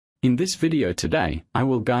In this video today, I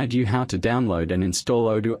will guide you how to download and install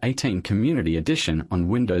Odoo 18 Community Edition on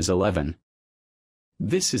Windows 11.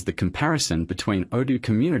 This is the comparison between Odoo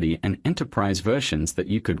Community and Enterprise versions that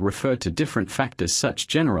you could refer to different factors such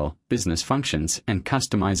general, business functions, and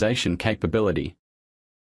customization capability.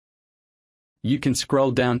 You can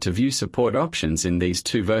scroll down to view support options in these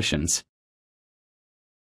two versions.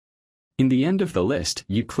 In the end of the list,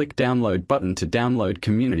 you click Download button to download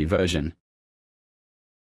Community version.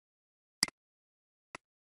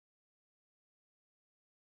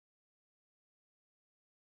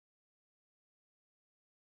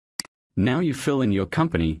 Now you fill in your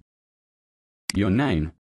company, your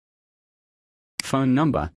name, phone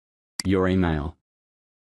number, your email.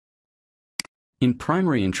 In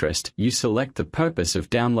primary interest, you select the purpose of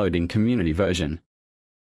downloading Community version.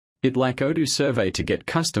 It like Odoo survey to get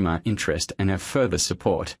customer interest and have further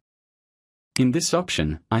support. In this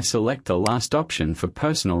option, I select the last option for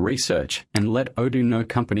personal research and let Odoo know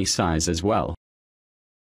company size as well.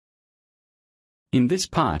 In this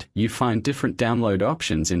part, you find different download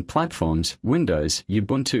options in platforms, Windows,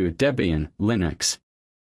 Ubuntu, Debian, Linux.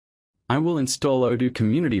 I will install Odoo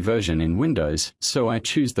Community version in Windows, so I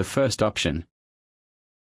choose the first option.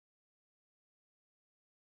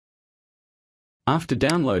 After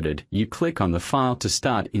downloaded, you click on the file to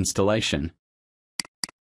start installation.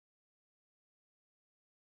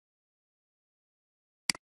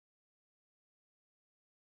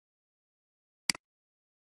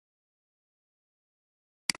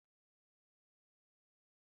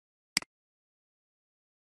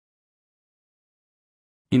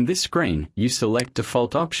 In this screen, you select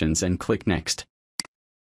default options and click Next.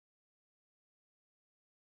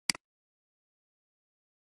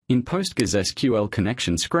 In PostgreSQL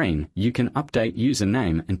connection screen, you can update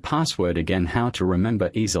username and password again how to remember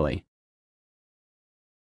easily.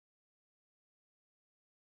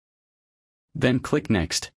 Then click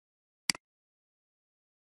Next.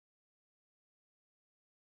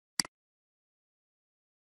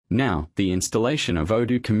 Now, the installation of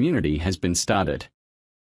Odoo Community has been started.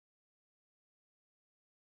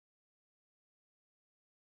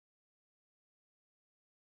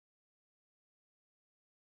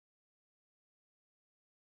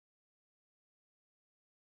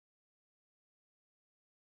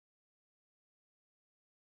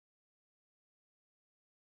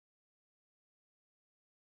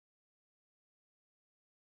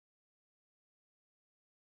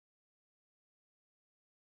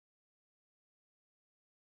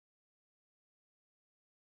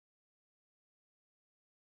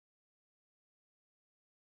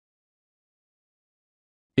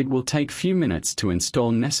 It will take few minutes to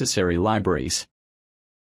install necessary libraries.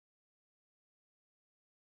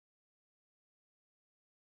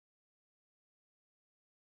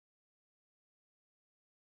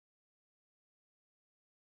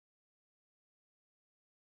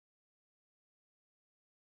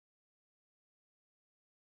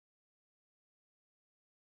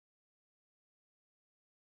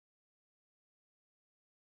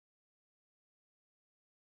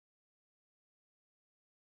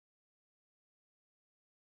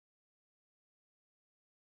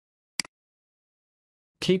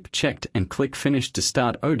 Keep checked and click Finish to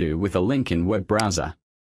start Odoo with a link in web browser.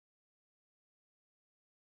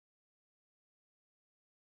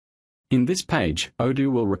 In this page,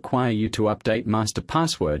 Odoo will require you to update master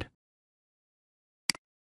password,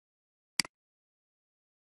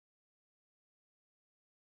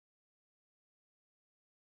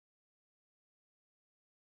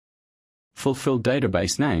 fulfill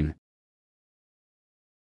database name,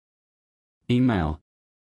 email,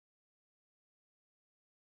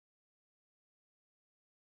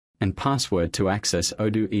 and password to access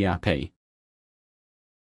Odoo ERP.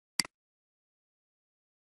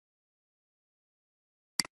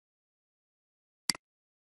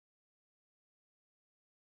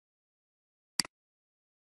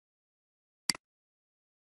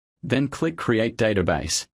 Then click Create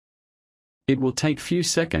Database. It will take few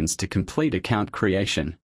seconds to complete account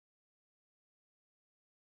creation.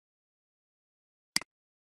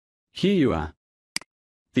 Here you are.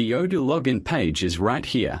 The Odoo login page is right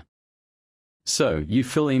here. So, you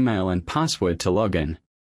fill email and password to log in.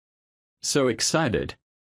 So excited!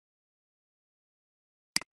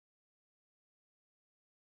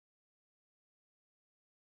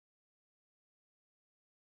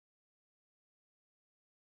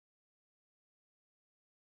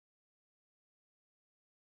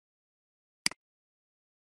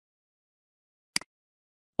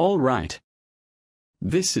 All right.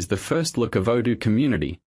 This is the first look of Odoo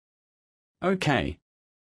Community. Okay.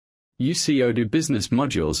 You see Odoo Business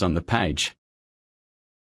modules on the page.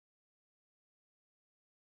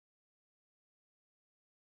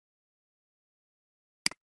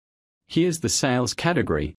 Here's the sales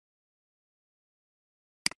category,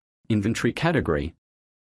 inventory category,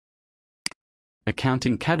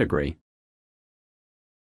 accounting category,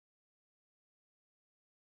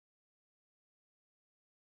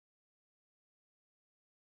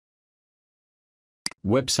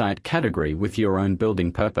 website category with your own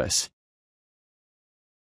building purpose.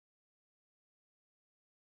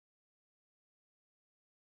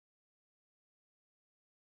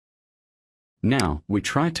 Now, we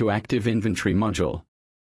try to active inventory module.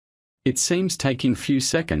 It seems taking few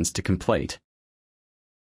seconds to complete.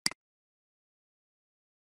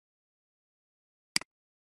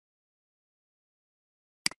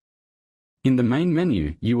 In the main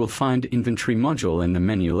menu, you will find inventory module in the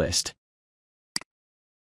menu list.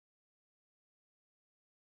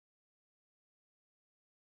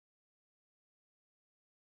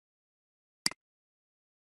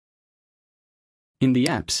 In the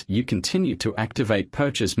apps, you continue to activate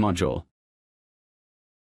purchase module.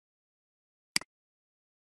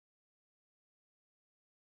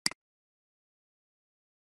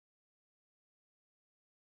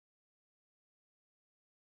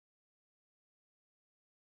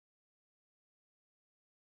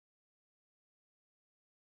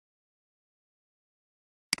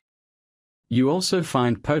 You also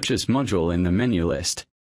find purchase module in the menu list.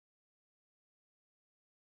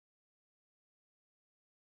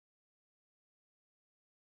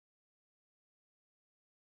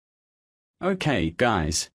 Okay,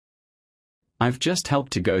 guys. I've just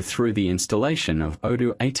helped to go through the installation of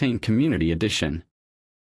Odoo 18 Community Edition.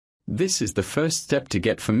 This is the first step to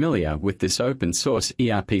get familiar with this open source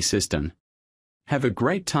ERP system. Have a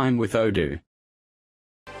great time with Odoo.